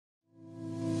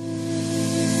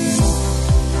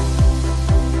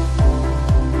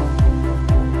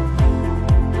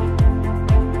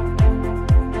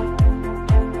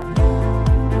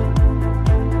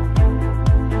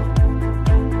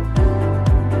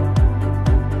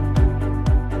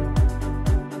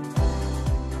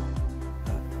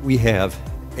We have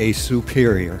a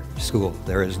superior school.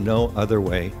 There is no other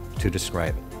way to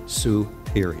describe it.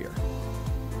 Superior.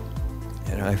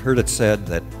 And I've heard it said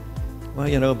that, well,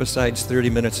 you know, besides 30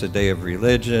 minutes a day of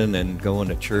religion and going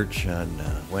to church on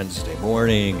Wednesday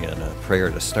morning and a prayer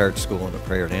to start school and a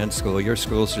prayer to end school, your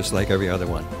school's just like every other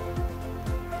one.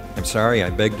 I'm sorry,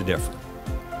 I beg to differ.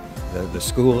 The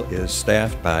school is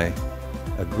staffed by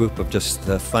a group of just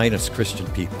the finest Christian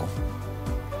people.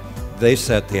 They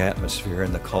set the atmosphere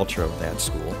and the culture of that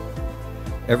school.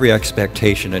 Every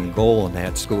expectation and goal in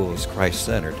that school is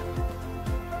Christ-centered.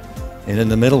 And in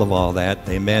the middle of all that,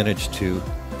 they manage to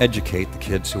educate the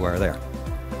kids who are there.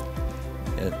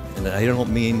 And I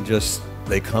don't mean just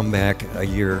they come back a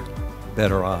year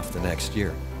better off the next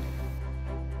year.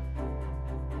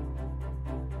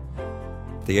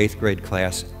 The 8th grade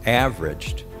class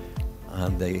averaged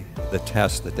on the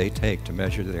test that they take to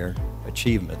measure their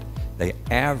achievement, they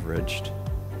averaged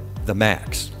the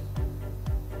max.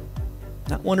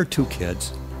 Not one or two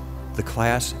kids, the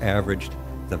class averaged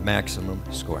the maximum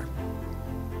score.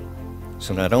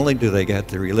 So not only do they get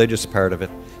the religious part of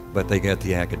it, but they get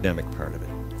the academic part of it.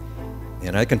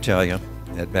 And I can tell you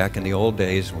that back in the old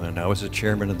days when I was the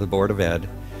chairman of the Board of Ed,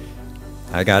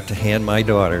 I got to hand my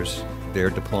daughters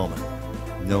their diploma,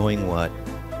 knowing what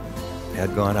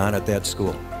had gone on at that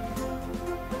school.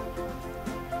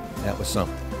 That was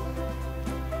something.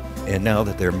 And now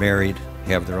that they're married,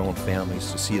 have their own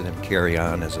families, to see them carry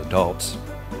on as adults,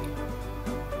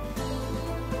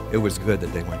 it was good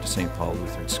that they went to St. Paul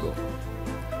Lutheran School.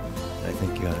 I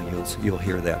think you'll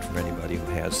hear that from anybody who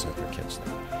has sent their kids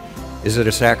there. Is it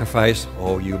a sacrifice?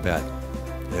 Oh, you bet.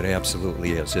 It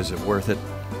absolutely is. Is it worth it?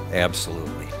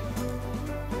 Absolutely.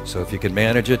 So if you can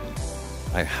manage it,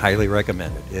 I highly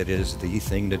recommend it. It is the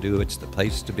thing to do. It's the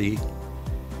place to be.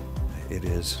 It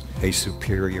is a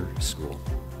superior school.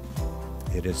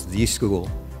 It is the school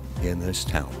in this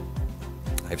town.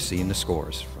 I've seen the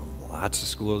scores from lots of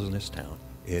schools in this town.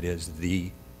 It is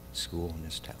the school in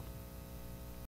this town.